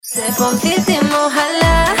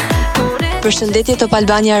Përshëndetje Top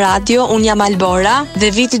Albania Radio, unë jam Albora dhe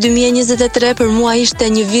viti 2023 për mua ishte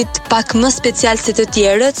një vit pak më special se të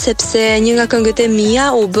tjerët, sepse një nga këngët e mia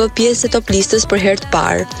u bë pjesë e top listës për herë të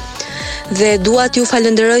parë. Dhe dua t'ju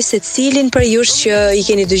falenderoj secilin për jush që i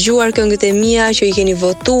keni dëgjuar këngët e mia, që i keni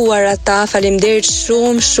votuar ata. Faleminderit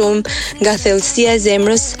shumë nga thellësia e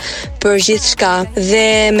zemrës për gjithçka.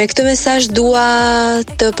 Dhe me këtë mesazh dua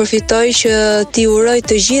të përfitoj që t'i uroj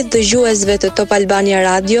të gjithë dëgjuesve të Top Albania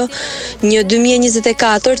Radio një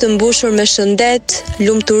 2024 të mbushur me shëndet,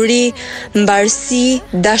 lumturi, mbarësi,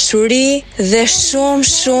 dashuri dhe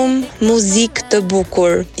shumë muzikë të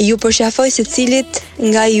bukur. Ju përqafoj secilit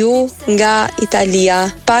nga ju, nga Italia.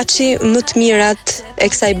 Paçi më të mirat e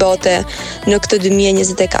kësaj bote në këtë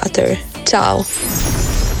 2024. Ciao.